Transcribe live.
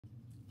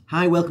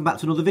Hi, welcome back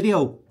to another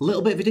video. A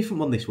little bit of a different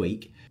one this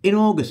week. In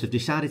August, I've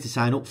decided to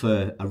sign up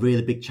for a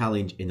really big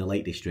challenge in the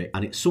Lake District,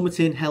 and it's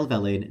summiting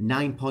Helvellyn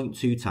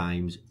 9.2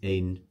 times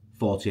in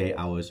 48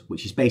 hours,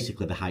 which is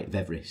basically the height of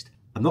Everest.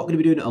 I'm not going to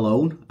be doing it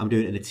alone. I'm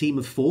doing it in a team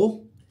of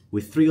 4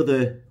 with 3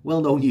 other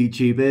well-known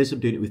YouTubers. I'm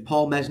doing it with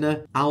Paul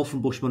Messner, Al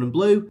from Bushman and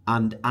Blue,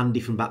 and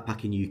Andy from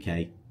Backpacking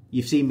UK.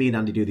 You've seen me and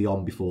Andy do the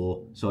on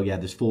before, so yeah,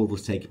 there's 4 of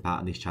us taking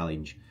part in this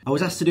challenge. I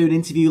was asked to do an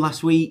interview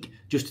last week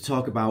just to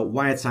talk about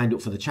why I'd signed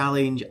up for the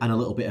challenge and a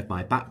little bit of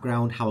my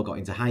background, how I got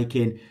into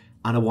hiking,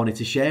 and I wanted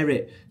to share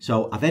it.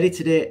 So I've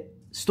edited it,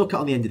 stuck it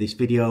on the end of this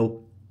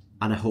video,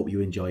 and I hope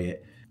you enjoy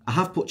it. I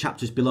have put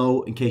chapters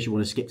below in case you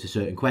want to skip to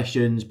certain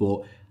questions,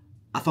 but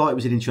I thought it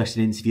was an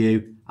interesting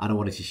interview and I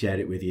wanted to share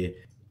it with you.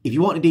 If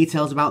you want the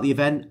details about the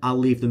event, I'll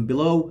leave them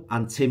below,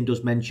 and Tim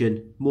does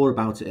mention more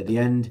about it at the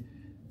end.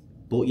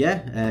 But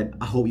yeah,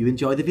 I hope you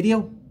enjoy the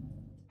video.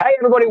 Hey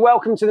everybody,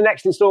 welcome to the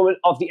next instalment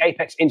of the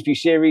Apex interview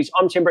series.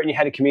 I'm Tim Britton, your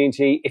head of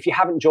community. If you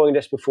haven't joined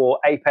us before,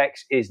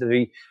 Apex is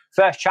the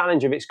first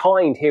challenge of its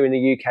kind here in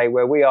the UK,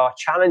 where we are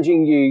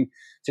challenging you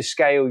to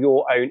scale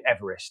your own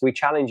Everest. We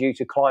challenge you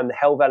to climb the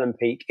Helvellyn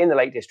peak in the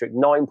Lake District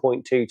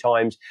 9.2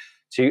 times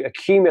to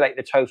accumulate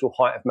the total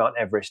height of Mount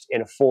Everest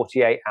in a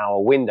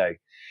 48-hour window.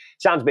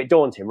 Sounds a bit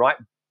daunting, right?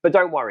 But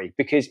don't worry,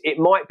 because it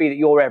might be that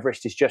your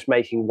Everest is just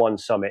making 1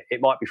 summit. It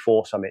might be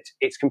 4 summits.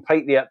 It's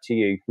completely up to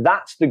you.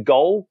 That's the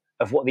goal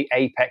of what the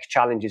Apex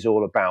Challenge is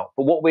all about.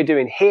 But what we're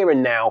doing here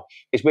and now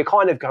is we're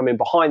kind of coming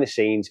behind the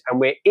scenes and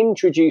we're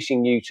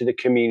introducing you to the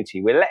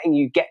community. We're letting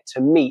you get to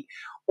meet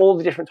all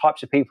the different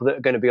types of people that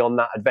are going to be on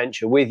that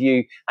adventure with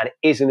you. And it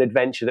is an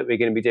adventure that we're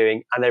going to be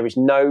doing. And there is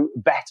no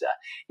better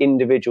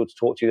individual to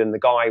talk to than the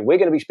guy we're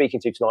going to be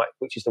speaking to tonight,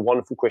 which is the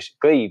wonderful Kris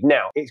Gleave.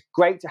 Now, it's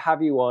great to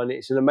have you on.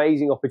 It's an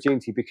amazing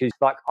opportunity because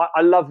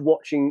I love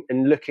watching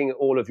and looking at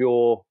all of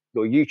your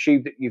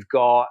YouTube that you've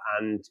got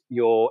and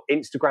your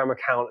Instagram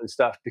account and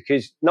stuff,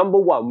 because number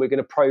one, we're going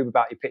to probe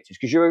about your pictures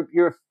because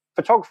you're a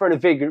photographer and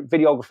a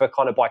videographer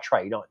kind of by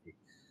trade, aren't you?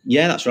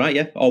 Yeah, that's right.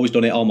 Yeah, always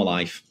done it all my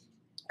life.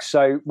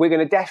 So we're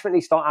going to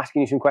definitely start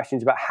asking you some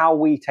questions about how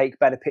we take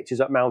better pictures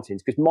up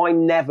mountains, because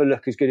mine never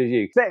look as good as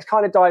you. Let's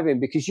kind of dive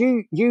in, because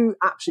you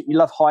absolutely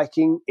love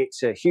hiking.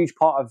 It's a huge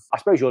part of, I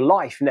suppose, your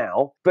life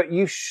now, but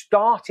you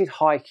started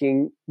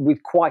hiking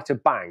with quite a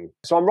bang.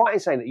 So I'm right in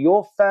saying that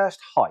your first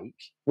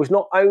hike was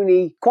not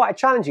only quite a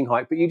challenging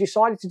hike, but you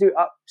decided to do it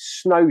up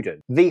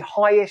Snowdon, the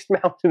highest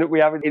mountain that we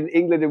have in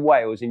England and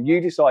Wales, and you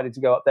decided to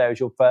go up there as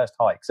your first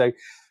hike. So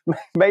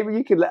maybe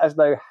you could let us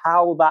know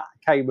how that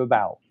came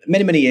about.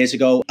 Many years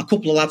ago, a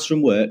couple of lads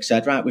from work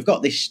said, right, we've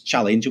got this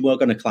challenge and we're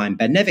going to climb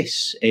Ben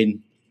Nevis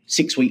in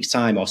 6 weeks'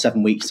 time or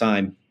 7 weeks'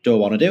 time. Do I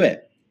want to do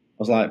it? I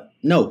was like,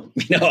 no,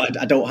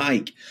 I don't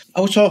hike.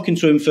 I was talking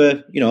to him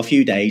for, a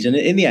few days, and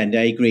in the end,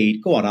 I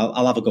agreed, go on,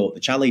 I'll have a go at the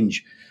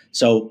challenge.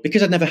 So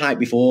because I'd never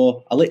hiked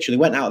before, I literally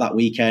went out that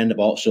weekend, I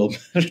bought some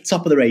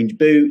top of the range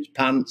boots,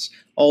 pants,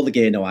 all the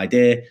gear, no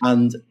idea.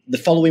 And the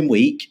following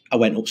week, I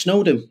went up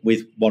Snowdon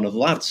with one of the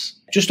lads,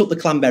 just up the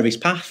Clanberries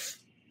path.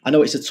 I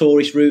know it's a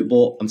tourist route,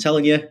 but I'm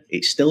telling you,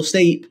 it's still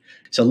steep.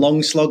 It's a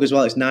long slog as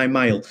well. It's 9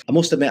 miles. I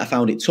must admit, I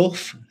found it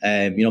tough.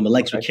 My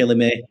legs were killing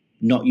me.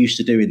 Not used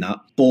to doing that,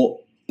 but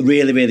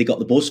really got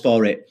the buzz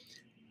for it.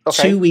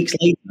 Okay. 2 weeks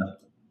later,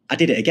 I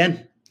did it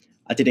again.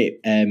 I did it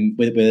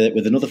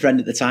with another friend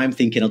at the time,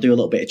 thinking I'll do a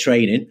little bit of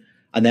training.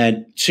 And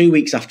then 2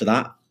 weeks after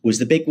that was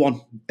the big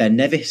one, Ben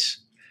Nevis.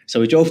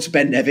 So we drove to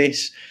Ben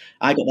Nevis.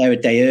 I got there a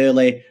day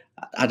early,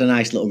 had a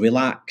nice little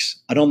relax.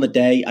 And on the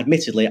day,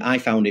 admittedly, I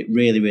found it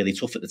really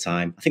tough at the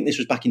time. I think this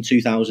was back in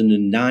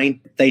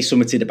 2009. They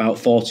summited about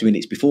 40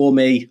 minutes before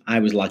me. I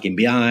was lagging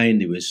behind.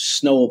 There was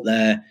snow up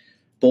there.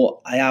 But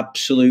I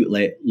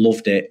absolutely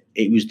loved it.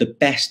 It was the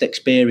best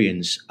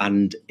experience,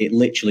 and it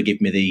literally gave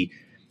me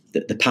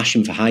the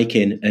passion for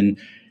hiking. And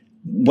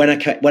when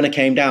I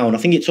came down, I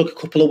think it took a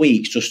couple of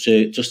weeks just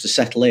to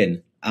settle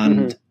in.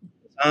 And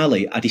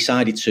finally, I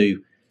decided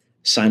to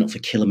sign up for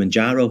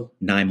Kilimanjaro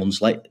 9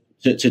 months late,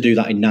 to do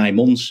that in 9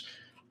 months.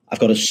 I've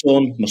got a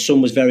son. My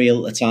son was very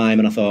ill at the time,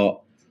 and I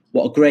thought,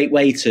 what a great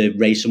way to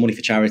raise some money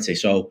for charity.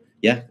 So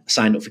yeah, I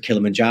signed up for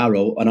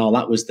Kilimanjaro, and all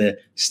that was the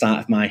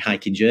start of my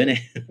hiking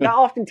journey. That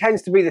often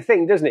tends to be the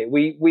thing, doesn't it?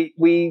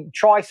 We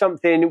try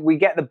something, we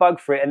get the bug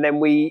for it, and then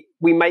we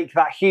make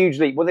that huge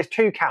leap. Well, there's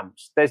 2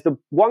 camps. There's the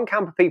one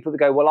camp of people that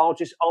go, well, I'll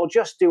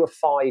just do a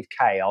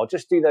 5K. I'll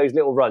just do those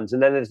little runs.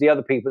 And then there's the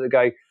other people that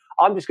go,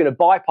 I'm just going to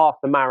bypass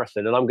the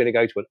marathon and I'm going to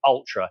go to an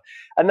ultra.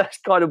 And that's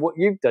kind of what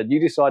you've done. You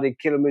decided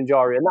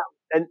Kilimanjaro, and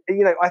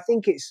I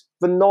think it's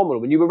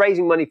phenomenal. When you were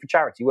raising money for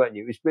charity, weren't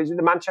you? Was it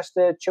the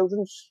Manchester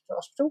Children's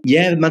Hospital?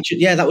 Yeah,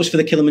 that was for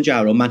the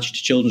Kilimanjaro,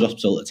 Manchester Children's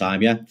Hospital at the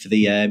time, yeah, for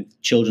the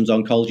Children's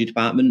Oncology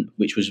Department,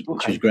 which was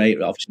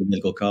great, obviously a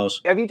really good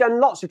cause. Have you done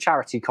lots of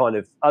charity kind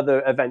of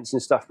other events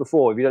and stuff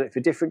before? Have you done it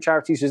for different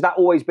charities? Has that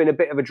always been a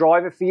bit of a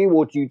driver for you,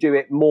 or do you do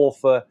it more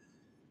for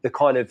the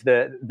kind of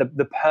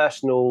the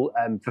personal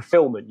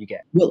fulfillment you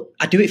get? Well,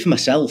 I do it for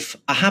myself.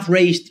 I have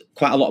raised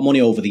quite a lot of money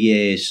over the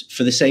years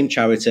for the same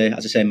charity.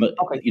 As I say,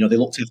 they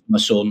looked after my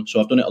son, so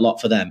I've done it a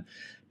lot for them.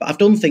 But I've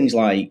done things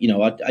like,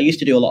 I used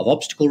to do a lot of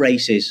obstacle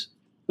races.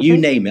 You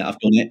name it, I've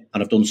done it.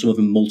 And I've done some of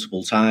them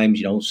multiple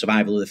times,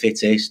 survival of the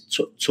fittest,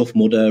 tough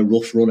mudder,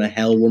 rough runner,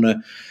 hell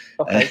runner,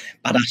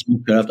 badass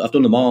mucker. I've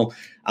done them all.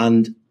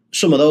 And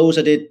some of those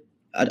I did.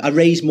 I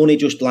raised money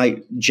just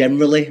like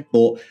generally,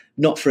 but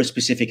not for a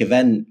specific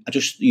event. I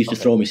just used to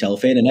throw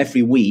myself in. And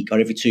every week or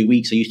every 2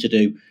 weeks, I used to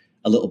do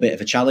a little bit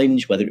of a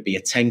challenge, whether it be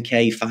a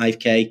 10K,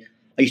 5K.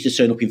 I used to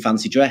turn up in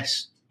fancy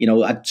dress.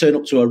 I'd turn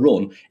up to a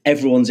run.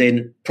 Everyone's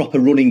in proper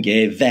running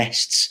gear,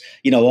 vests,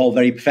 all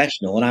very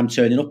professional. And I'm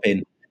turning up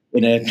in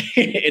a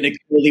in a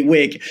curly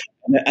wig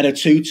and a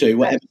tutu,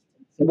 whatever.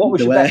 What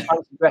was your best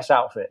fancy dress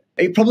outfit?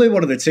 Probably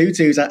one of the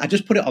tutus. I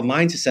just put it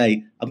online to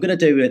say, I'm going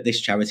to do this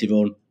charity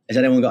run. Has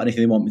anyone got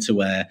anything they want me to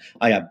wear?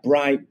 I had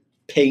bright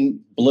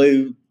pink,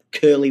 blue,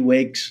 curly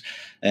wigs.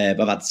 I've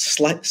had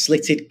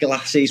slitted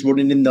glasses,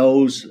 running in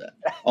those,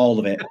 all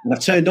of it. And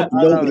I've turned up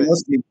and nobody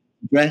else in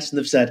dress, and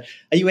they've said,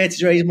 "Are you here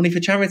to raise money for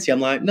charity?" I'm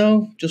like,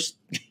 "No, just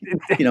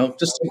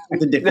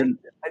something different."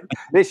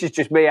 This is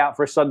just me out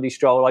for a Sunday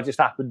stroll. I just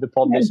happened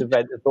upon this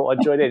event and thought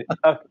I'd join in.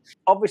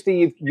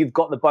 Obviously, you've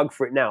got the bug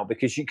for it now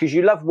because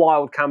you love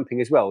wild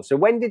camping as well. So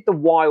when did the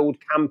wild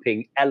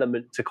camping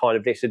element to kind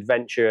of this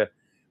adventure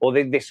or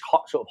this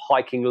hot sort of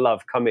hiking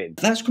love come in?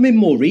 That's come in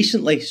more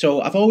recently.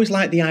 So I've always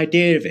liked the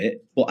idea of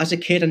it, but as a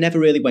kid, I never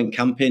really went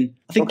camping.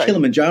 I think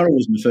Kilimanjaro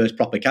was my first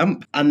proper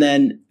camp, and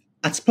then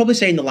I'd probably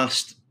say in the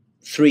last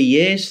 3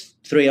 years,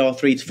 3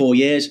 to 4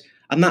 years,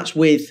 and that's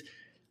with.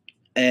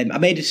 I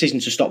made a decision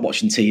to stop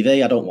watching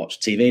TV. I don't watch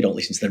TV, don't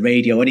listen to the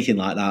radio, anything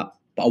like that.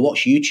 But I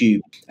watch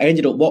YouTube. I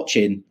ended up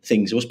watching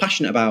things I was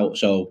passionate about.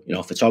 So,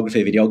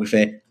 photography,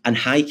 videography, and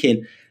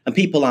hiking. And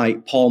people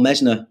like Paul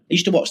Messner, I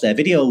used to watch their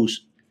videos.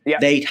 Yeah.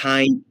 They'd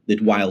hike, they'd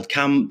wild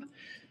camp. And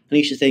I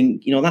used to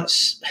think,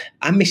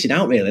 I'm missing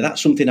out really.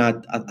 That's something I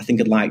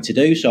think I'd like to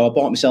do. So I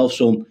bought myself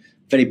some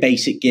very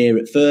basic gear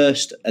at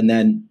first. And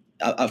then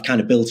I've kind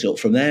of built it up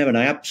from there. And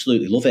I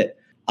absolutely love it.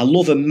 I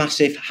love a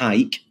massive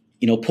hike.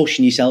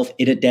 Pushing yourself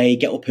in a day,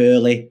 get up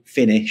early,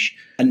 finish.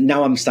 And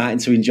now I'm starting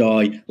to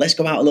enjoy, let's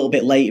go out a little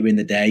bit later in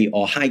the day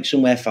or hike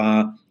somewhere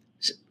far,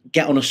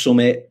 get on a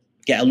summit,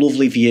 get a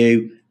lovely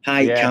view,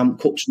 hike,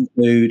 camp, cook some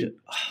food.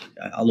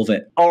 Oh, I love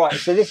it. All right,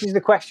 so this is the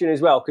question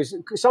as well, because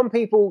some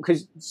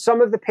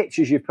of the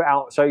pictures you've put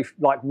out, so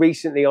like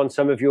recently on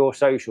some of your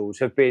socials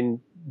have been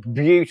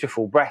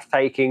beautiful,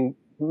 breathtaking,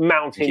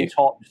 mountain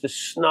tops, the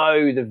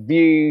snow, the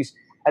views.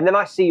 And then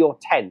I see your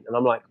tent and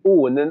I'm like,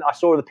 oh, and then I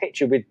saw the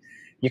picture with,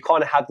 you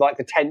kind of had like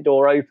the tent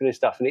door open and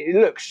stuff, and it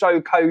looks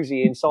so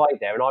cozy inside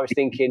there. And I was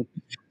thinking,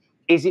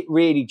 is it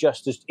really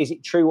is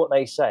it true what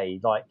they say?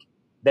 Like,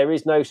 there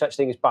is no such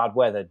thing as bad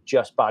weather,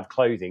 just bad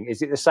clothing.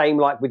 Is it the same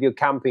like with your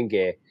camping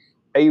gear?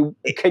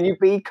 Can you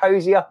be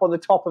cozy up on the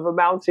top of a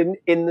mountain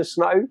in the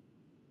snow?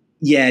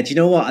 Yeah, do you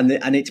know what?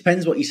 And it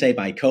depends what you say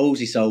by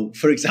cozy. So,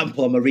 for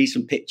example, on my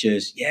recent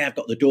pictures, I've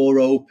got the door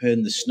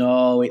open, the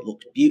snow, it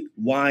looks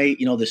white,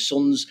 the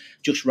sun's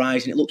just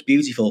rising, it looks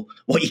beautiful.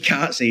 What you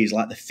can't see is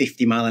like the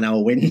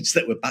 50-mile-an-hour winds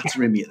that were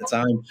battering me at the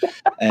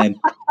time.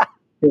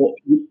 But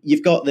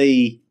you've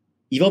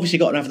obviously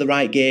got to have the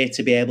right gear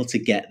to be able to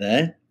get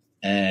there.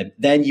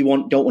 Then you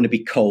don't want to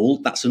be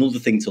cold. That's another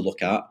thing to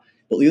look at.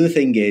 But the other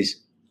thing is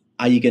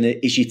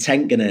your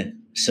tent gonna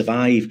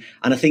survive?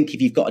 And I think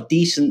if you've got a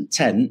decent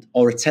tent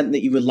or a tent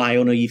that you rely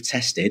on or you've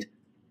tested,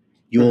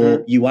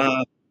 you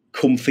are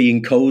comfy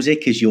and cozy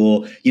because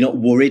you're not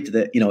worried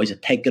that is a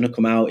peg going to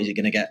come out? I'm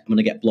going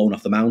to get blown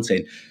off the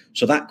mountain?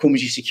 So that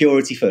comes your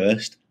security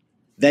first.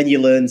 Then you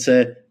learn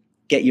to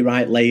get your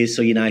right layers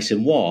so you're nice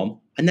and warm,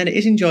 and then it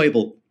is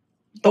enjoyable.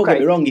 Don't get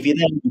me wrong. If you're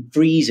there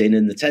freezing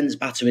and the tent's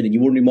battering and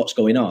you're wondering what's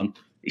going on,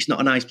 it's not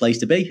a nice place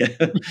to be.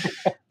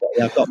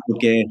 I've got good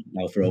gear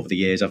now for over the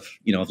years. I've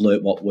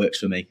learned what works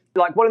for me.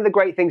 Like, one of the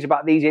great things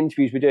about these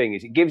interviews we're doing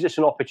is it gives us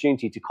an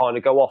opportunity to kind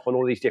of go off on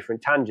all these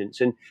different tangents.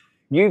 And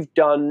you've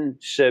done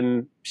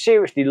some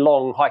seriously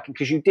long hiking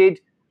because you did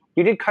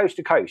coast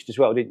to coast as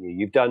well, didn't you?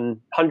 You've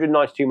done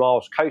 192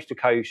 miles coast to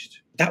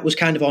coast. That was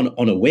kind of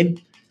on a whim.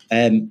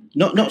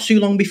 Not too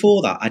long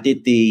before that, I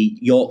did the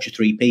Yorkshire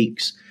Three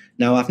Peaks.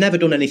 Now, I've never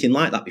done anything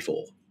like that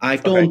before.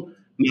 I've done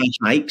my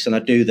hikes, and I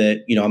do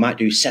I might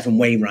do 7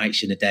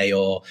 Wainwrights in a day,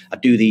 or I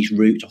do these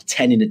routes, or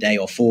 10 in a day,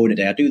 or 4 in a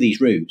day. I do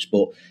these routes,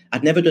 but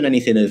I'd never done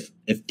anything of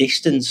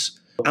distance.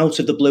 Out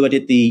of the blue, I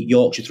did the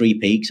Yorkshire Three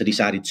Peaks. I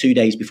decided 2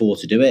 days before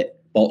to do it,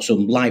 bought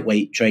some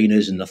lightweight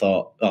trainers, and I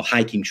thought,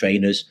 hiking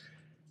trainers.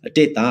 I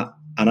did that,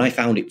 and I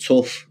found it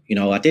tough.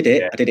 I did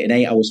it. I did it in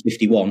 8 hours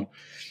 51,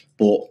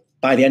 but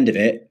by the end of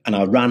it, and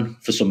I ran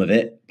for some of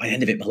it, by the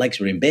end of it, my legs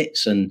were in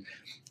bits, and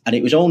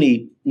it was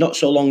only not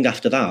so long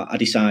after that I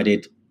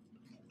decided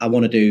I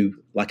want to do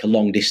like a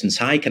long distance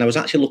hike. And I was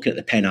actually looking at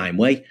the Pennine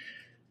Way,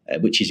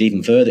 which is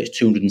even further. It's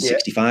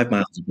 265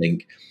 miles, I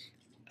think.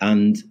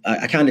 And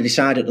I kind of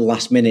decided at the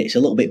last minute, it's a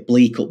little bit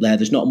bleak up there.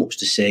 There's not much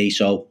to see.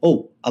 So,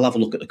 I'll have a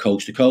look at the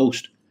coast to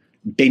coast,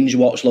 binge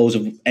watch loads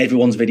of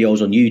everyone's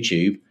videos on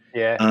YouTube.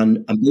 Yeah.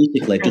 And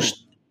basically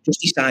just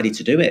decided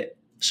to do it.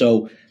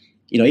 So,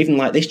 even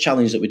like this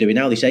challenge that we're doing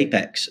now, this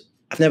Apex,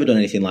 I've never done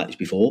anything like this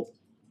before.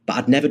 but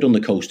I'd never done the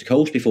coast to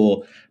coast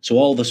before. So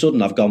all of a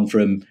sudden I've gone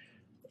from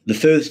the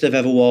furthest I've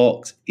ever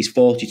walked is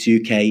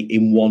 42k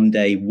in one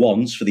day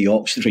once for the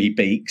Yorkshire Three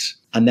Peaks.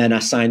 And then I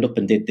signed up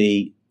and did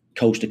the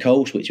coast to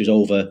coast, which was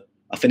over,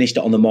 I finished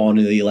it on the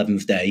morning of the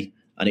 11th day.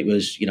 And it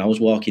was, I was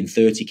walking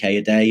 30k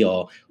a day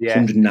or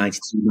 192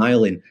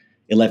 mile in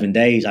 11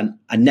 days. And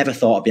I never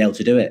thought I'd be able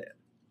to do it,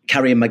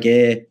 carrying my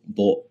gear,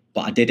 but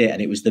I did it.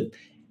 And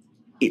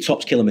it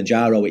tops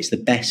Kilimanjaro. It's the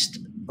best,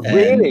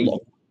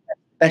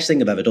 best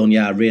thing I've ever done.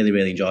 Yeah, I really,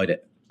 really enjoyed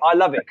it. I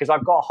love it because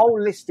I've got a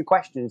whole list of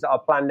questions that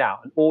I've planned out,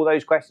 and all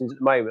those questions at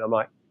the moment, I'm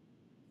like,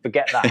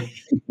 forget that,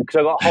 because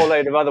I've got a whole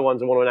load of other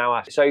ones I want to now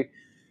ask. So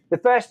the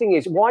first thing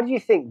is, why do you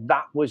think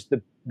that was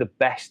the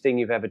best thing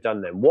you've ever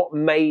done then? What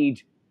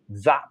made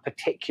that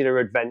particular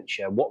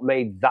adventure, what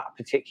made that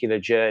particular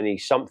journey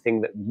something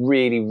that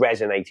really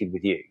resonated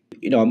with you?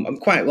 I'm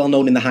quite well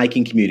known in the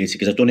hiking community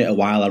because I've done it a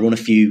while. I run a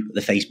few of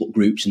the Facebook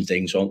groups and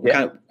things, so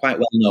I'm quite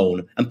well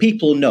known. And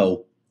people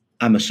know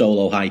I'm a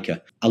solo hiker.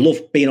 I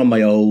love being on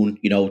my own,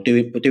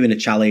 doing a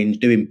challenge,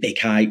 doing big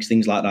hikes,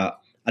 things like that.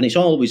 And it's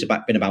always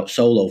been about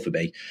solo for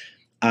me.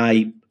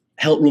 I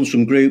help run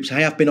some groups. I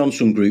have been on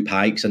some group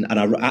hikes and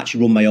I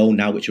actually run my own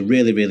now, which I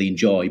really, really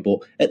enjoy. But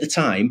at the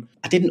time,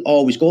 I didn't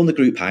always go on the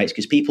group hikes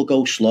because people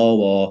go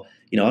slow or,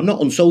 I'm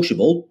not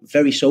unsociable,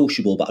 very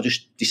sociable, but I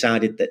just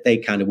decided that they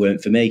kind of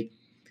weren't for me.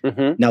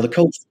 Mm-hmm. Now, the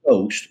coast to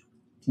coast,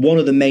 one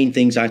of the main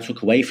things I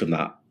took away from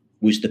that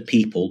was the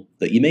people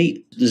that you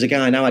meet. There's a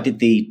guy now, I did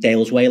the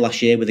Dales Way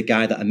last year with a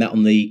guy that I met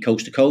on the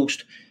coast to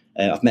coast.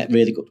 I've met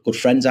really good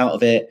friends out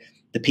of it.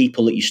 The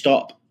people that you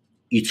stop,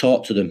 you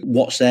talk to them.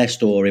 What's their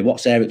story?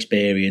 What's their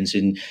experience?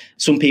 And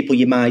some people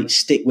you might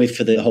stick with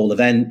for the whole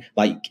event.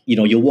 Like,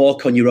 you'll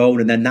walk on your own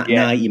and then that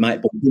night you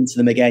might bump into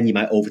them again. You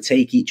might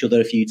overtake each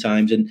other a few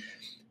times. And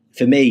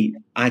for me,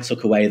 I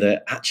took away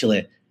that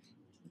actually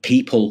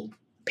people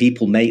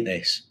make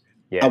this.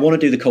 Yeah. I want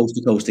to do the coast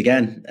to coast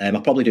again. I'll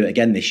probably do it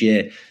again this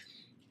year.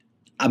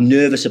 I'm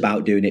nervous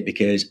about doing it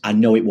because I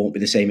know it won't be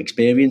the same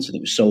experience, and it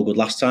was so good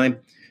last time.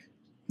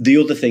 The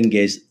other thing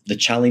is the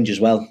challenge as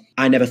well.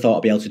 I never thought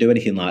I'd be able to do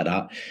anything like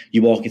that.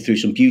 You're walking through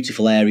some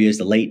beautiful areas,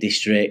 the Lake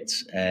District.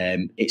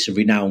 It's a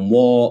renowned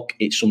walk.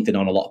 It's something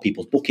on a lot of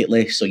people's bucket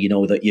list. So you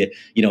know that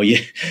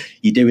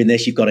you're doing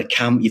this. You've got to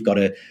camp. You've got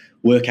to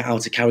work out how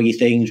to carry your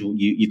things.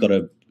 You've got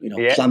to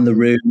plan the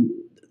route,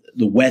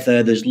 the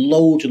weather. There's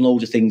loads and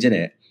loads of things in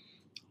it,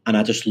 and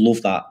I just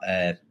love that.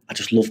 I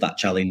just love that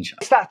challenge.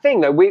 It's that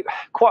thing though. We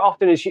quite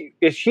often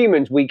as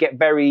humans we get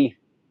very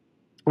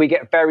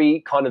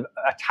kind of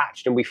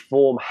attached and we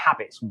form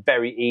habits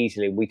very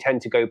easily. We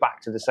tend to go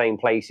back to the same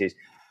places.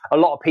 A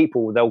lot of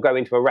people, they'll go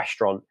into a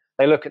restaurant,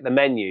 they look at the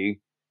menu.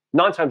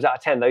 9 times out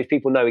of 10, those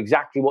people know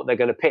exactly what they're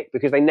going to pick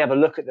because they never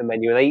look at the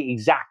menu and they eat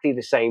exactly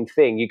the same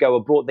thing. You go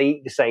abroad, they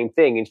eat the same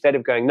thing instead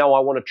of going, no, I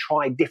want to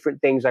try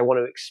different things. I want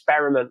to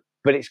experiment.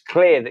 But it's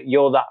clear that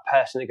you're that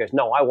person that goes,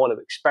 no, I want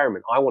to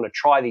experiment. I want to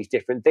try these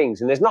different things.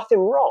 And there's nothing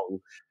wrong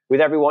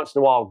with every once in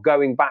a while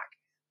going back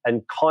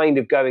and kind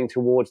of going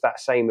towards that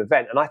same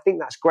event. And I think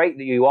that's great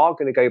that you are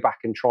going to go back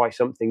and try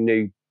something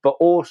new, but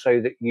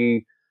also that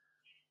you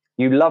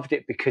loved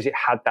it because it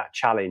had that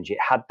challenge. It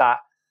had that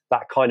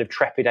kind of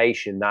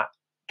trepidation, that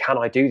can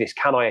I do this?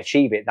 Can I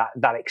achieve it?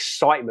 That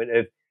excitement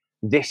of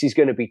this is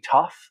going to be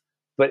tough,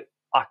 but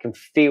I can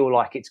feel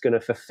like it's going to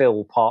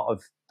fulfill part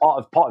of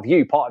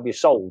you, part of your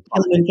soul.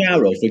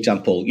 Kilimanjaro, for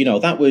example,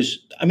 that was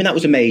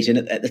amazing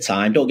at the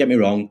time. Don't get me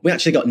wrong. We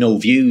actually got no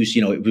views.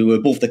 We were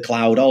above the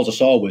cloud. All I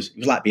saw was, it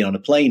was like being on a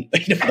plane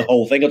for the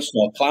whole thing. I just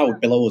saw a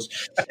cloud below us.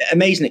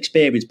 Amazing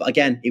experience. But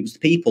again, it was the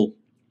people,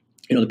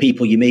 the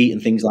people you meet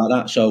and things like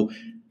that. So,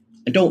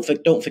 and don't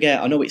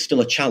forget, I know it's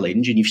still a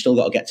challenge and you've still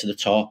got to get to the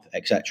top,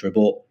 etc.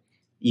 But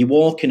you're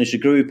walking as a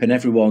group and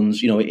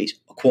everyone's, it's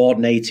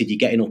coordinated. You're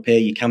getting up here,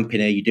 you're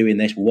camping here, you're doing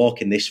this, we're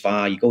walking this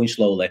far, you're going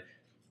slowly.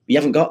 You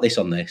haven't got this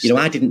on this.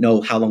 I didn't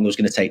know how long it was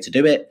going to take to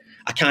do it.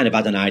 I kind of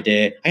had an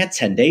idea. I had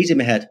 10 days in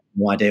my head.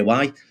 No idea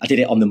why. I did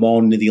it on the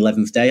morning of the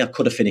 11th day. I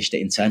could have finished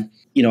it in 10.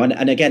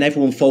 And again,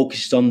 everyone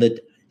focuses on do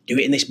it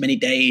in this many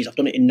days. I've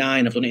done it in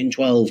 9. I've done it in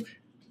 12.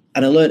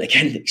 And I learned,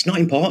 again, it's not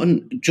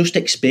important. Just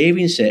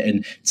experience it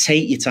and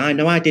take your time.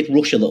 Now, I did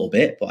rush a little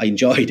bit, but I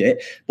enjoyed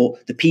it.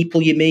 But the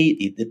people you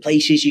meet, the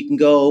places you can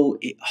go,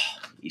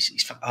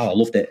 I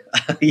loved it.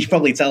 You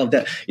probably tell them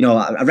that,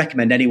 I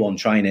recommend anyone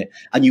trying it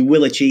and you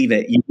will achieve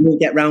it. You will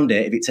get round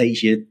it if it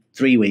takes you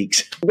 3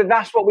 weeks. But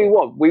that's what we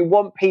want. We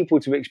want people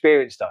to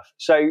experience stuff.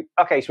 So,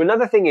 okay. So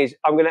another thing is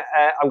I'm going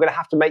to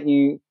have to make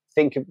you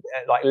think of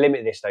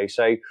limit this though.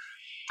 So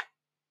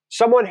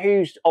someone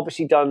who's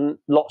obviously done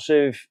lots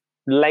of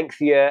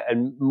lengthier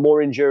and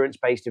more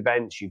endurance-based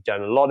events, you've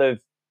done a lot of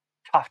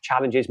tough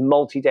challenges,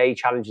 multi-day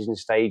challenges and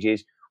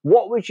stages.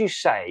 What would you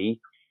say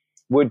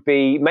would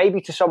be,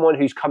 maybe to someone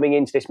who's coming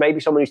into this, maybe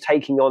someone who's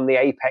taking on the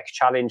Apex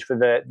challenge for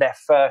their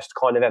first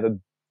kind of ever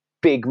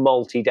big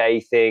multi-day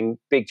thing,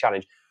 big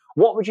challenge,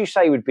 what would you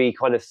say would be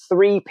kind of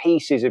 3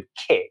 pieces of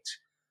kit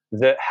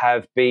that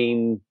have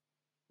been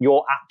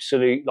your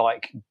absolute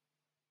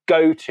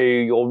go-to,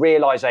 your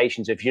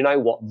realizations of,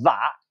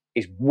 that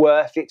is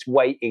worth its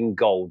weight in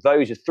gold.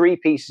 Those are 3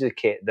 pieces of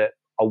kit that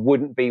I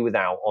wouldn't be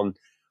without on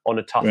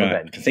a tough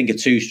event. I can think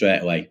of 2 straight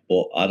away,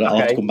 but I'll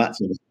have to come back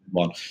to this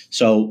one.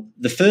 So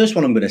the first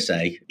one I'm going to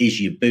say is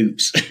your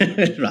boots,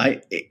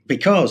 right?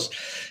 Because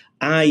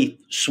I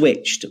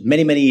switched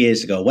many, many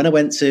years ago. When I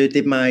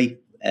did my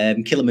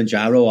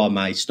Kilimanjaro or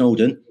my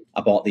Snowdon,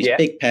 I bought this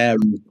big pair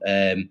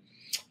of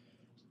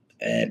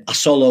a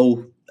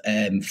solo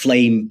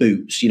flame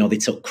boots. You know, they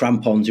took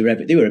crampons,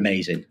 they were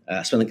amazing.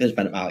 I spent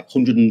about like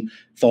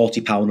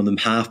 £140 on them,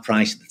 half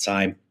price at the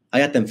time. I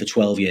had them for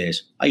 12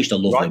 years. I used to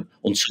love them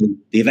until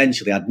they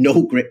eventually had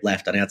no grip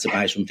left and I had to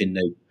buy something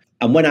new.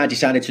 And when I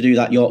decided to do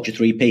that Yorkshire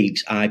Three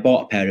Peaks, I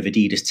bought a pair of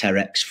Adidas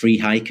Terex Free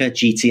Hiker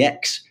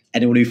GTX.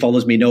 Anyone who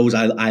follows me knows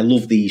I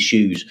love these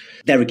shoes.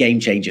 They're a game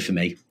changer for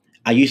me.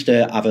 I used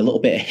to have a little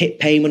bit of hip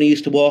pain when I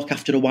used to walk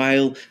after a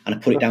while, and I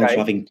put it down to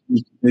having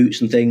boots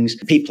and things.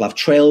 People have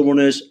trail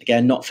runners.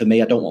 Again, not for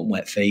me. I don't want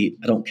wet feet.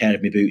 I don't care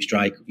if my boots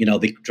dry. You know,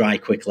 they dry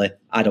quickly.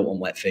 I don't want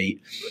wet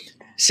feet.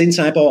 Since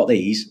I bought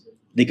these,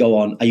 they go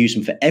on. I use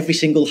them for every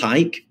single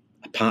hike,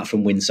 apart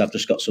from winter. I've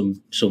just got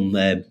some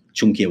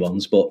chunkier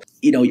ones. But,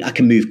 you know, I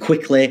can move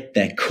quickly.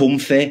 They're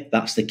comfy.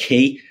 That's the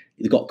key.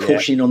 They've got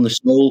cushioning on the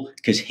sole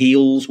because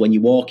heels, when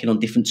you're walking on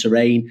different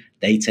terrain,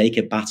 they take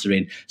a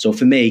battering. So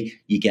for me,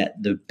 you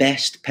get the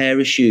best pair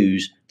of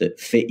shoes that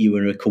fit you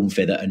and are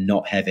comfy, that are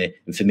not heavy.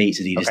 And for me, it's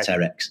Adidas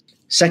Terex.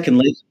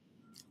 Secondly,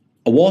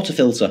 a water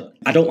filter.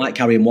 I don't like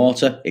carrying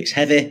water. It's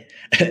heavy.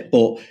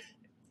 But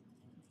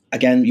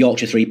again,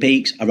 Yorkshire Three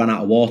Peaks, I ran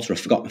out of water. I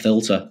forgot my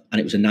filter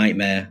and it was a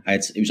nightmare.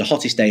 It was the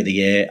hottest day of the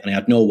year and I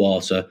had no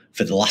water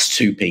for the last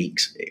 2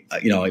 peaks.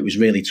 You know, it was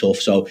really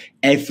tough. So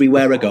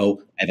everywhere I go,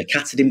 I have a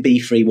Katadyn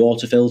B3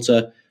 water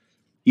filter.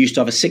 Used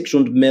to have a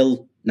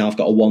 600ml. Now I've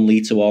got a 1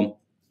 litre one.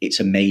 It's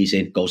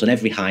amazing. Goes on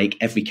every hike,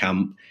 every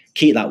camp.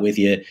 Keep that with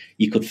you.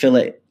 You could fill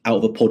it out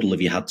of a puddle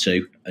if you had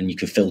to, and you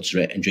could filter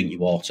it and drink your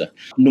water.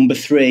 Number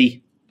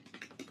 3,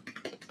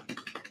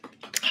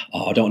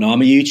 I don't know.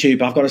 I'm a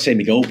YouTuber. I've got to say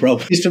my GoPro.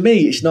 Because for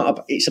me,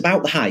 it's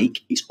about the hike.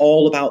 It's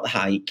all about the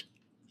hike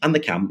and the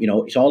camp. You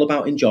know, it's all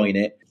about enjoying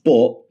it.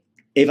 But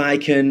if I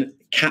can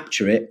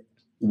capture it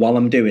while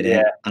I'm doing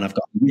it, and I've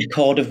got a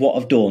record of what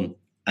I've done,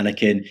 and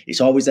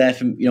it's always there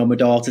for, you know, my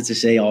daughter to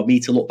see or me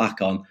to look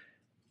back on.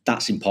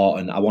 That's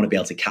important. I want to be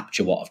able to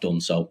capture what I've done.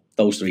 So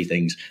those 3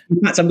 things. In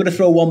fact, I'm going to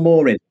throw one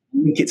more in.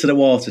 Link it to the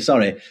water.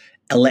 Sorry.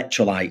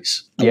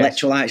 Electrolytes.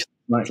 Yes.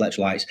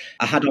 Electrolytes.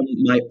 I had on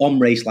my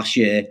race last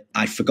year,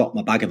 I forgot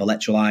my bag of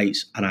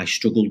electrolytes and I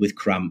struggled with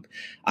cramp.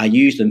 I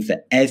use them for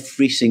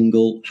every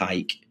single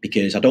hike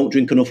because I don't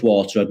drink enough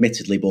water,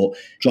 admittedly, but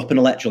drop an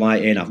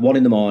electrolyte in, I have one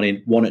in the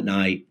morning, one at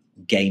night,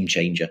 game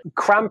changer.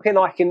 Cramping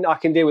I can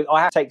deal with.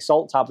 I have to take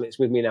salt tablets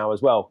with me now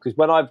as well, because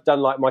when I've done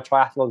like my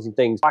triathlons and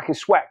things, I can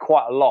sweat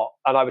quite a lot,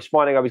 and I was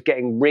finding I was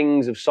getting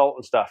rings of salt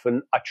and stuff,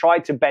 and I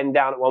tried to bend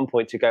down at one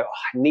point to go,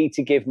 I need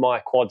to give my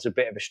quads a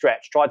bit of a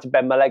stretch. Tried to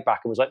bend my leg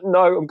back and was like,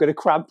 no, I'm going to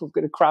cramp,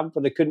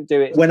 and I couldn't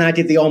do it. When I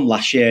did the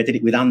last year, I did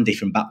it with Andy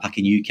from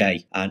Backpacking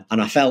UK,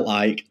 and I felt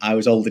like I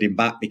was holding him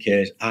back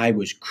because I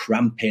was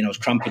cramping. I was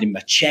cramping in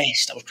my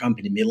chest, I was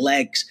cramping in my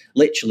legs.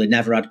 Literally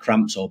never had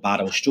cramps so bad.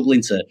 I was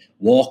struggling to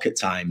walk at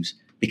times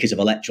because of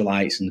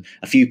electrolytes, and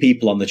a few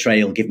people on the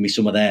trail give me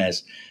some of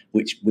theirs,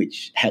 which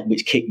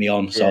kicked me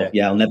on. So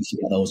I'll never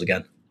forget those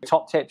again.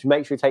 Top tips: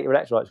 make sure you take your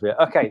electrolytes with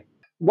you. Okay,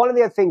 one of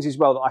the other things as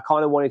well that I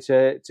kind of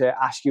wanted to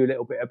ask you a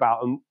little bit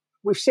about, and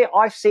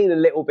I've seen a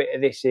little bit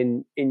of this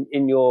in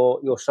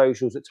your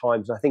socials at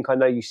times. And I think I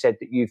know you said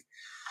that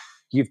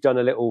you've done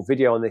a little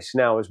video on this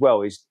now as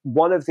well. Is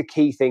one of the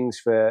key things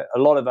for a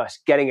lot of us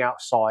getting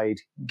outside,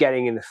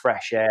 getting in the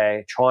fresh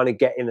air, trying to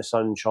get in the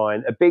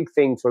sunshine. A big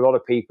thing for a lot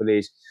of people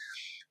is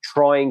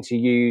trying to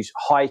use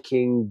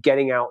hiking,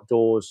 getting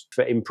outdoors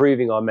for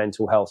improving our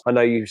mental health. I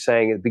know you were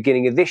saying at the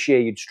beginning of this year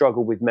you'd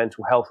struggled with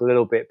mental health a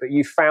little bit, but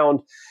you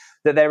found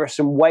that there are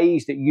some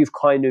ways that you've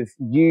kind of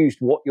used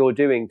what you're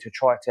doing to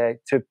try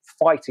to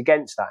fight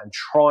against that and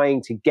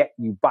trying to get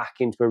you back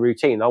into a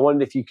routine. I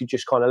wondered if you could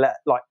just kind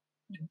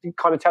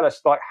of tell us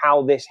like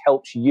how this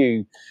helps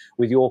you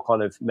with your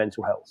kind of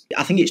mental health.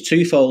 I think it's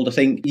twofold. I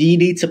think you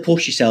need to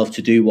push yourself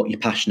to do what you're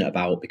passionate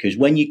about, because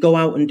when you go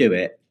out and do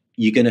it,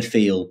 you're going to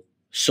feel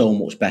so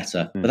much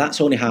better. But that's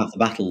only half the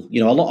battle.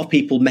 You know, a lot of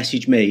people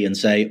message me and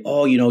say,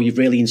 oh, you know, you've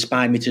really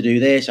inspired me to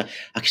do this. I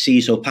can see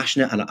you're so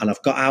passionate, and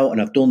I've got out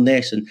and I've done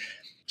this. And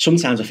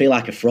sometimes I feel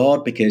like a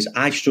fraud because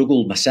I've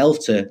struggled myself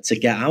to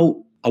get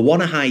out. I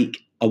want to hike.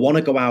 I want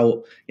to go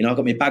out. You know, I've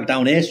got my bag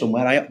down here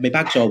somewhere. My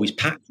bag's always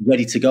packed,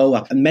 ready to go.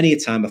 And many a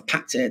time I've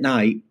packed it at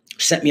night,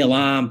 set my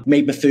alarm,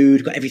 made my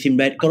food, got everything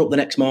ready, got up the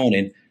next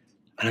morning,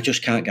 and I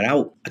just can't get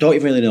out. I don't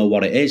even really know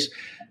what it is.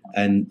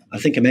 And I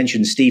think I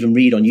mentioned Stephen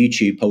Reed on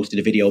YouTube posted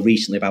a video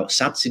recently about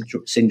SAD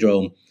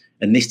syndrome.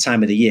 And this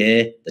time of the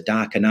year, the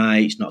darker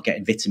nights, not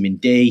getting vitamin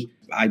D.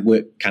 I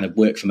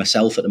work for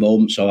myself at the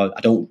moment, so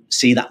I don't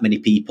see that many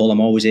people. I'm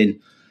always in.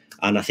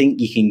 And I think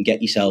you can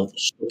get yourself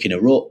stuck in a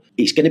rut.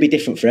 It's going to be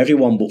different for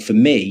everyone. But for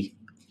me,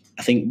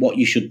 I think what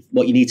you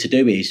need to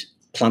do is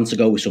plan to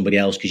go with somebody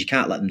else, because you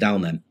can't let them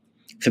down then.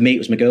 For me, it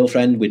was my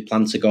girlfriend. We'd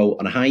planned to go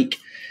on a hike.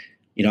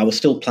 You know, I was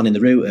still planning the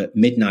route at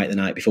midnight the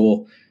night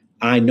before.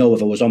 I know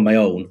if I was on my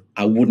own,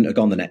 I wouldn't have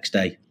gone the next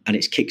day. And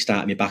it's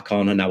kickstarted me back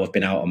on. And now I've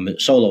been out on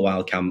solo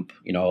wild camp,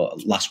 you know,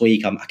 last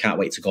week. I can't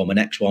wait to go on my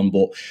next one.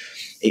 But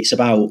it's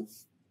about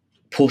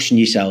pushing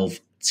yourself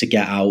to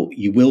get out.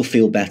 You will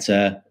feel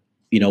better,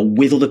 you know,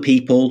 with other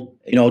people,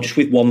 you know, just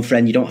with one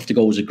friend. You don't have to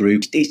go as a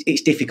group.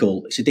 It's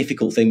difficult. It's a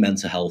difficult thing,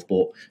 mental health,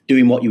 but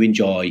doing what you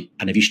enjoy.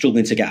 And if you're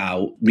struggling to get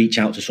out, reach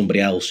out to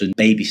somebody else, and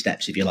baby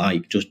steps, if you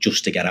like,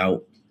 just to get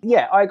out.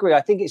 Yeah, I agree.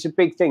 I think it's a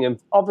big thing. And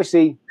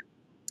obviously,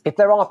 if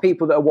there are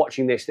people that are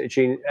watching this that are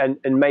tuning,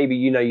 and maybe,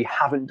 you know, you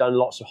haven't done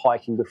lots of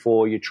hiking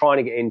before, you're trying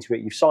to get into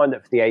it, you've signed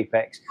up for the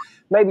Apex,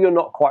 maybe you're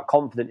not quite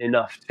confident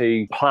enough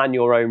to plan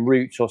your own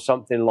routes or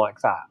something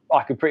like that.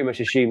 I could pretty much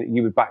assume that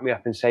you would back me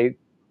up and say,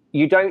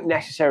 you don't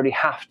necessarily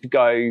have to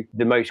go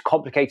the most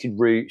complicated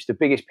routes, the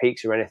biggest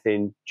peaks or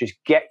anything. Just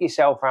get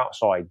yourself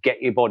outside,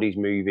 get your bodies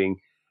moving,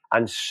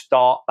 and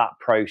start that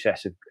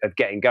process of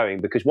getting going.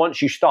 Because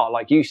once you start,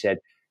 like you said,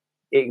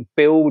 it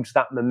builds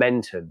that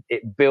momentum,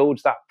 it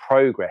builds that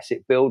progress,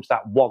 it builds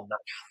that want, that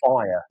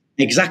fire.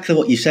 Exactly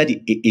what you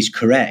said is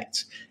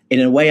correct.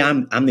 In a way,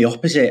 I'm the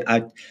opposite.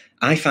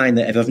 I find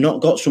that if I've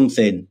not got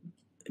something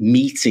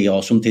meaty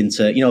or something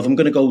to, you know, if I'm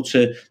going to go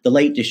to the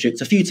Lake District,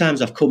 a few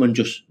times I've come and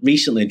just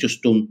recently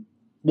just done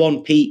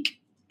one peak,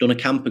 done a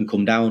camp and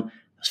come down.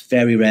 That's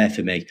very rare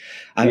for me.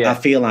 I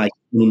feel like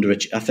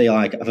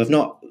if I've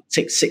not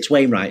ticked 6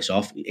 Wainwrights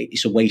off,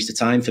 it's a waste of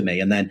time for me.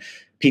 And then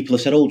people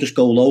have said, "Oh, just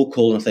go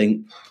local," and I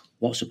think,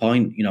 what's the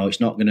point? You know, it's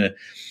not going to.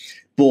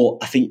 But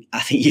I think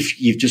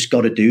you've just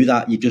got to do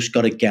that. You've just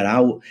got to get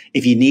out.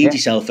 If you need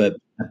yourself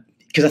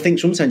because I think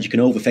sometimes you can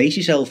overface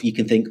yourself. You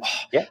can think,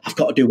 I've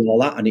got to do all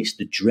that, and it's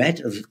the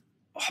dread of,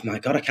 oh my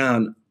God, I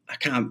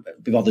can't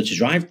be bothered to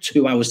drive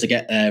 2 hours to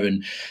get there,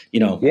 and you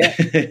know. Yeah.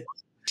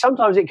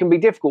 Sometimes it can be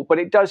difficult, but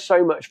it does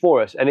so much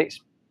for us, and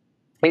it's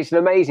an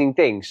amazing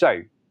thing.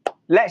 So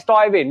let's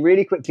dive in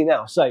really quickly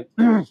now. So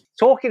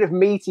talking of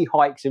meaty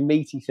hikes and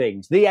meaty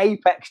things, the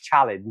Apex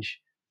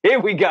Challenge. Here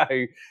we go.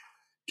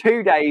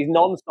 2 days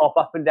non-stop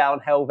up and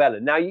down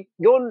Helvellyn. Now,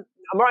 you're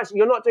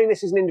not doing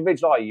this as an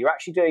individual, are you? You're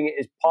actually doing it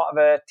as part of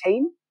a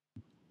team?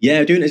 Yeah,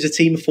 I'm doing it as a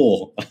team of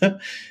 4.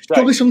 It's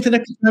probably something I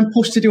could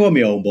push to do on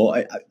my own,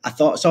 but I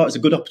saw it as a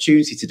good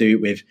opportunity to do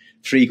it with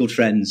 3 good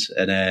friends,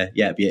 and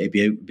it'd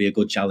be a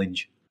good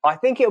challenge. I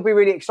think it'll be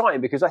really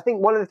exciting, because I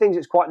think one of the things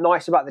that's quite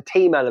nice about the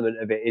team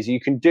element of it is you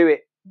can do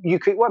it. You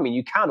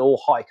can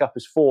all hike up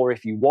as 4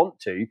 if you want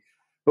to,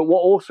 but what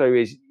also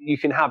is you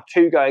can have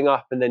 2 going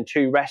up and then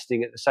 2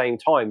 resting at the same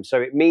time.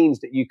 So it means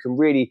that you can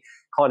really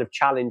kind of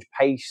challenge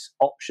pace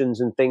options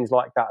and things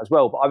like that as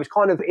well. But I was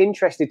kind of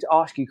interested to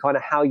ask you kind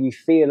of how you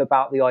feel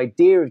about the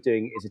idea of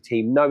doing it as a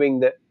team,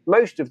 knowing that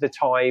most of the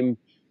time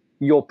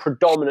you're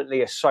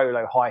predominantly a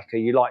solo hiker.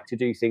 You like to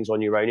do things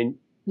on your own. And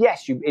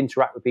yes, you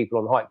interact with people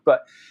on the hike,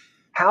 but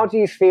how do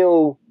you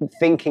feel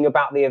thinking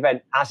about the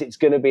event as it's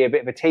going to be a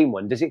bit of a team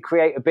one? Does it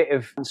create a bit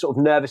of sort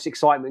of nervous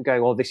excitement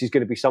going, oh, this is going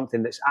to be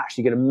something that's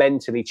actually going to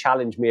mentally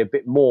challenge me a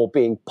bit more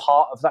being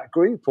part of that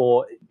group?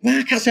 Or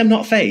I can't say I'm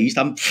not phased.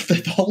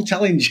 The whole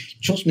challenge,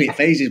 trust me, it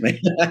phases me.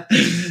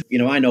 You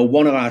know, I know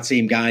one of our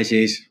team guys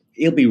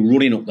he'll be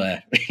running up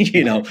there,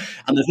 you know.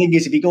 And the thing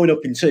is, if you're going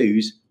up in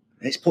 2s,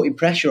 it's putting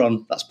pressure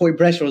on. That's putting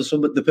pressure on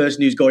the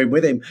person who's going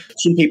with him.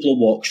 Some people will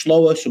walk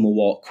slower, some will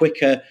walk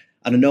quicker.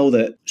 And I know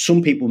that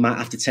some people might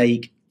have to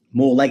take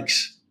more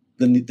legs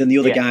than the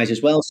other guys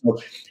as well. So,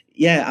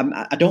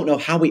 I don't know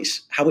how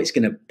it's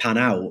going to pan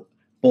out,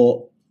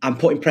 but I'm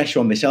putting pressure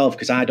on myself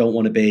because I don't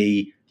want to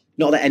be,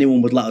 not that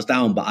anyone would let us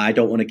down, but I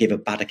don't want to give a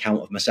bad account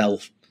of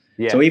myself.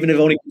 Yeah. So even if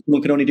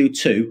someone can only do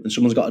 2 and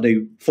someone's got to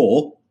do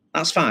 4,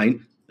 that's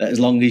fine, as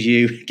long as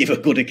you give a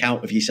good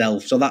account of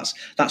yourself. So that's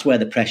where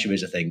the pressure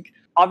is, I think.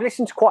 I've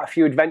listened to quite a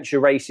few adventure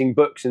racing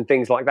books and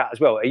things like that as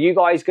well. Are you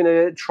guys going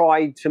to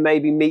try to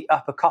maybe meet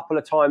up a couple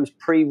of times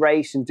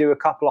pre-race and do a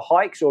couple of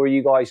hikes? Or are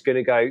you guys going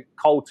to go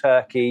cold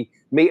turkey,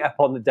 meet up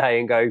on the day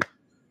and go,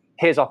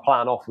 here's our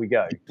plan, off we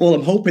go? Well,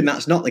 I'm hoping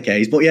that's not the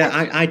case. But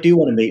yeah, I do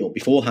want to meet up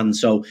beforehand.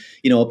 So,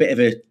 you know, a bit of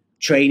a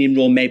training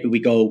run. Maybe we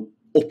go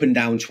up and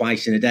down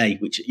twice in a day,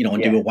 which, you know,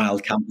 and do a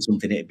wild camp or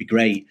something. It'd be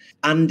great.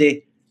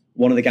 Andy,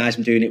 one of the guys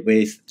I'm doing it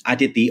with, I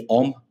did the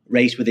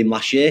race with him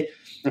last year.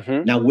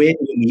 Mm-hmm. Now we're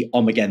doing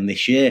the again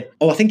this year.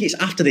 I think it's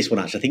after this one,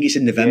 actually. I think it's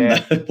in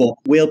November. Yeah. But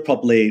we'll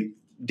probably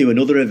do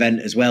another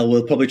event as well.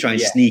 We'll probably try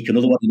and sneak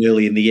another one in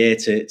early in the year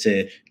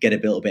to get a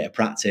little bit of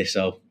practice.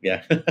 So,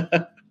 yeah.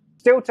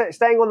 Still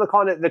staying on the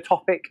kind of the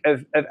topic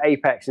of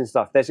Apex and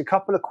stuff, there's a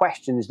couple of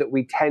questions that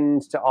we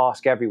tend to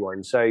ask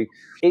everyone. So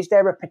is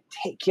there a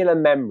particular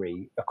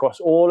memory across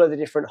all of the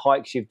different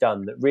hikes you've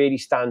done that really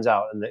stands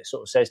out and that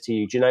sort of says to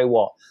you, do you know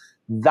what?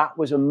 That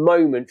was a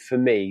moment for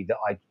me that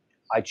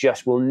I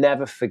just will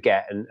never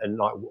forget, and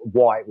like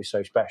why it was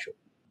so special?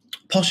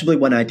 Possibly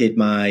when I did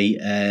I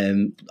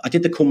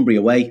did the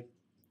Cumbria Way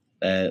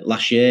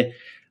last year,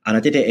 and I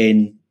did it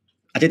in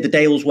I did the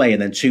Dales Way,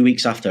 and then 2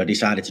 weeks after, I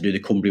decided to do the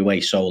Cumbria Way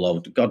solo.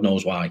 God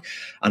knows why.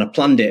 And I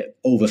planned it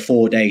over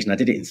 4 days, and I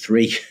did it in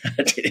 3.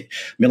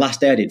 My last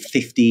day, I did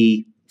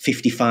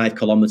 55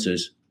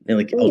 kilometres. I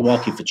was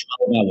walking for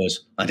 12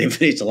 hours. I didn't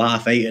finish till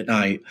 8:30 at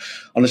night.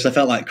 Honestly, I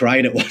felt like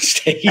crying at one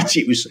stage.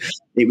 It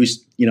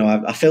was. You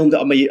know, I filmed it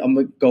on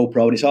my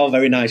GoPro, and it's all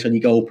very nice on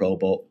your GoPro.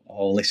 But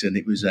listen,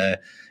 it was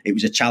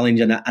a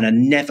challenge, and I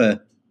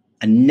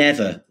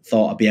never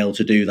thought I'd be able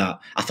to do that.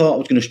 I thought I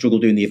was going to struggle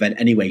doing the event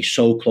anyway.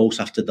 So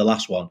close after the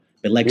last one,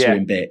 my legs were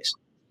in bits,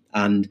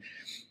 and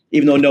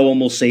even though no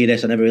one will see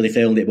this, I never really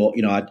filmed it. But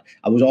you know,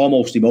 I was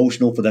almost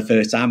emotional for the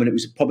first time, and it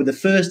was probably the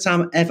first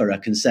time ever I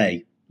can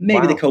say.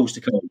 Maybe the coast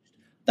to coast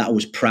that I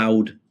was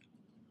proud.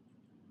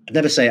 I'd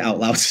never say it out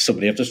loud to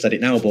somebody. I've just said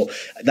it now, but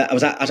that I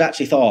was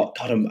actually thought,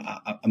 God,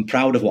 I'm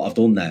proud of what I've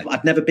done there.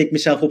 I'd never pick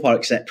myself up or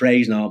accept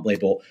praise normally,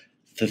 but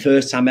for the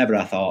first time ever,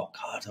 I thought,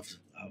 God,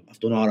 I've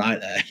done all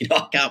right there. You know,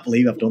 I can't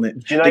believe I've done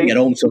it. Didn't get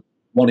home till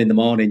 1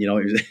 a.m. You know,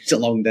 it's a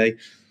long day.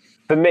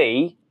 For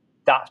me,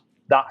 that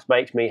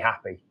makes me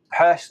happy.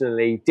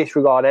 Personally,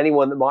 disregard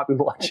anyone that might be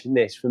watching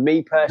this. For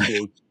me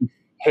personally,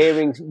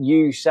 hearing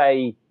you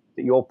say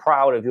that you're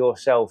proud of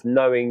yourself,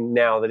 knowing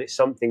now that it's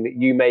something that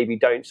you maybe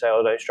don't say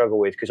or don't struggle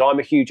with, because I'm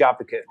a huge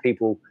advocate of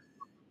people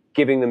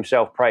giving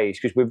themselves praise,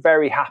 because we're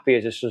very happy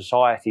as a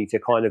society to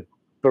kind of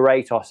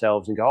berate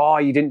ourselves and go, oh,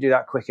 you didn't do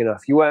that quick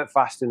enough, you weren't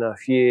fast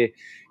enough, you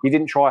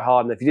didn't try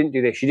hard enough, you didn't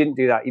do this, you didn't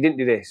do that, you didn't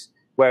do this.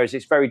 Whereas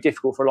it's very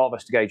difficult for a lot of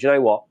us to go, do you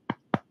know what?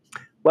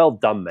 Well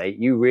done, mate.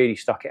 You really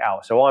stuck it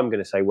out. So I'm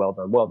going to say, well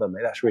done,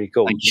 mate. That's really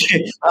cool.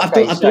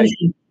 I've done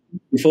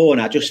before, and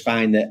I just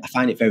find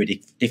it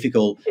very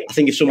difficult. I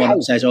think if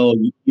someone says, "Oh,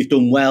 you've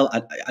done well,"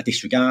 I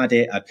disregard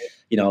it.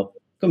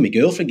 Come my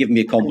girlfriend giving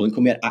me a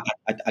compliment.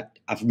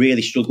 I've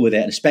really struggled with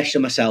it, and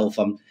especially myself.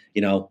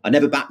 I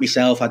never back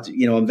myself.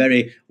 I'm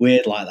very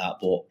weird like that.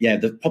 But yeah,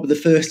 probably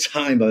the first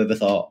time I ever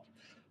thought,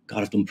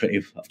 God, I've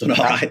done all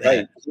right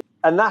there.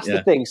 And that's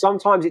the thing.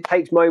 Sometimes it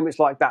takes moments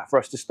like that for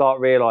us to start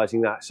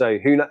realising that. So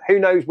who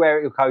knows where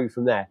it will go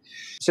from there.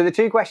 So the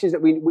 2 questions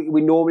that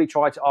we normally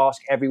try to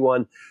ask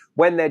everyone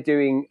when they're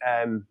doing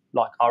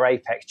like our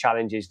Apex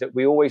challenges, that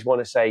we always want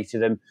to say to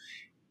them,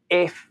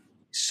 if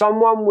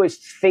someone was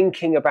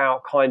thinking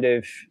about kind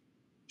of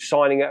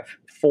signing up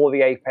for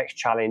the Apex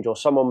challenge, or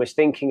someone was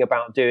thinking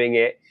about doing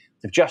it,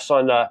 they've just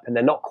signed up and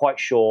they're not quite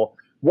sure,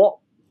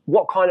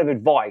 what kind of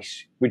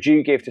advice would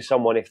you give to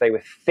someone if they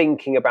were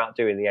thinking about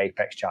doing the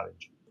Apex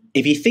challenge?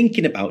 If you're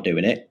thinking about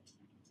doing it,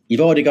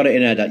 you've already got it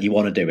in there that you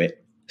want to do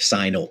it,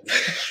 sign up.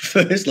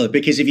 Firstly,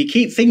 because if you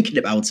keep thinking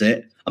about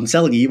it, I'm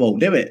telling you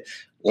won't do it.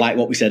 Like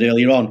what we said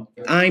earlier on.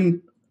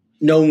 I'm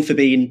known for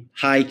being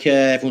hiker.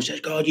 Everyone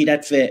says, God, you're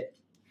dead fit.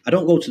 I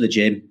don't go to the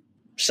gym.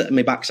 Setting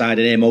my backside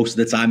in here most of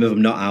the time if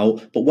I'm not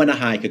out. But when I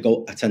hike,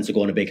 I tend to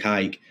go on a big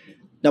hike.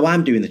 Now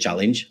I'm doing the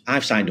challenge.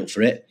 I've signed up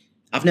for it.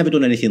 I've never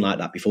done anything like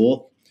that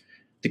before.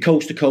 The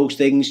coast to coast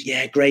things,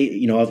 yeah, great.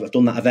 You know, I've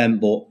done that event,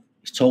 but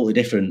it's totally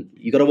different.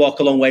 You got to walk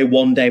a long way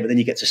one day, but then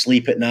you get to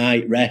sleep at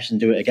night, rest, and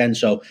do it again.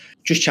 So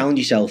just challenge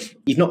yourself.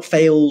 You've not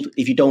failed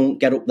if you don't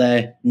get up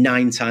there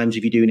 9 times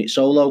if you're doing it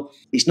solo.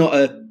 It's not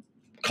a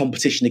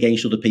competition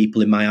against other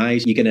people in my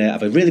eyes. You're going to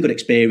have a really good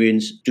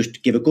experience.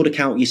 Just give a good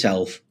account of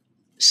yourself.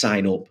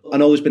 Sign up. I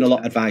know there's been a lot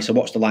of advice. I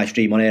watched the live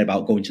stream on air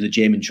about going to the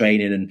gym and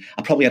training, and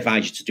I probably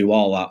advise you to do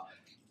all that.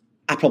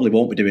 I probably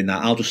won't be doing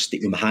that. I'll just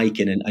stick with my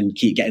hiking and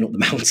keep getting up the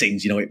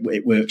mountains. You know,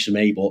 it works for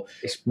me. But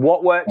it's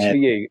what works for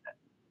you.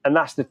 And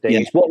that's the thing. Yeah.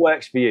 It's what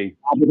works for you.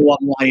 I'll be the one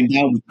lying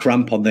down with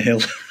cramp on the hill.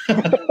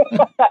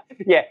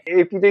 Yeah,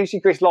 if you do see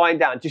Kris lying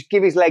down, just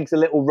give his legs a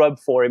little rub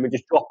for him and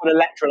just drop an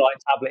electrolyte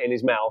tablet in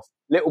his mouth.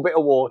 Little bit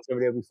of water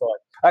and he'll be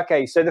fine.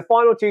 Okay, so the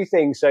final 2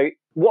 things. So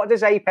what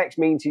does Apex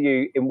mean to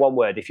you in one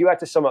word? If you had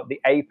to sum up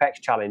the Apex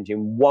challenge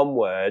in one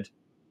word,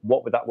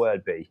 what would that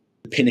word be?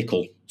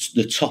 Pinnacle,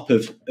 the top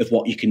of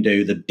what you can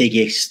do, the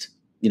biggest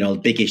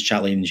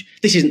challenge.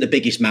 This isn't the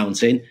biggest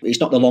mountain. It's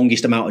not the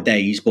longest amount of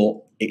days, but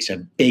it's a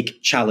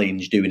big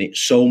challenge doing it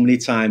so many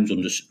times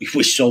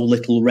with so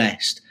little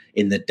rest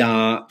in the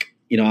dark.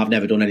 You know, I've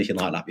never done anything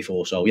like that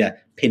before. So yeah,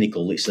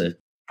 pinnacle.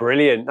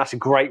 Brilliant. That's a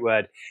great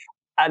word.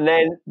 And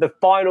then the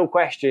final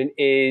question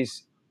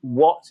is,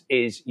 what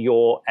is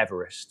your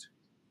Everest?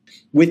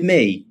 With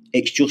me,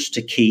 it's just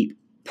to keep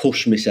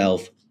pushing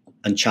myself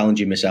and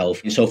challenging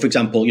myself. So, for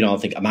example, I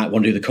think I might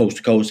want to do the coast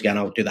to coast again.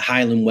 I'll do the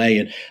Highland Way,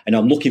 and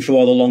I'm looking for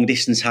all the long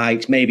distance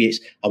hikes. Maybe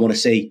I want to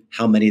see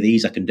how many of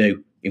these I can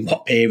do in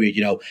what period.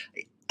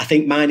 I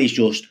think mine is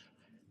just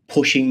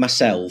pushing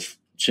myself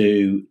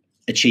to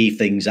achieve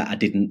things that I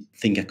didn't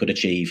think I could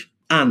achieve.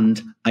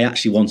 And I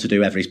actually want to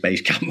do Everest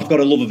Base Camp. I've got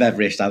a love of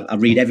Everest. I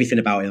read everything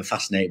about it and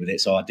fascinated with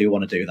it. So I do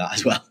want to do that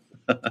as well.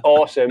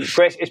 Awesome.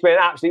 Kris, it's been an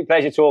absolute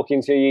pleasure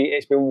talking to you.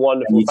 It's been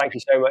wonderful. Thank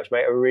you so much,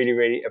 mate. I really,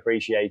 really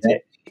appreciate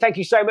it. Thank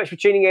you so much for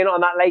tuning in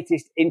on that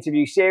latest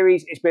interview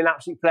series. It's been an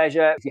absolute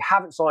pleasure. If you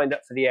haven't signed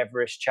up for the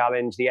Everest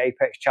Challenge, the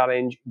Apex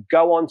Challenge,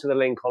 go on to the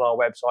link on our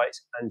website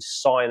and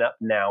sign up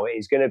now. It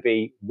is going to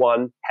be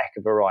one heck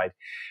of a ride.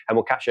 And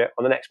we'll catch you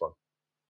on the next one.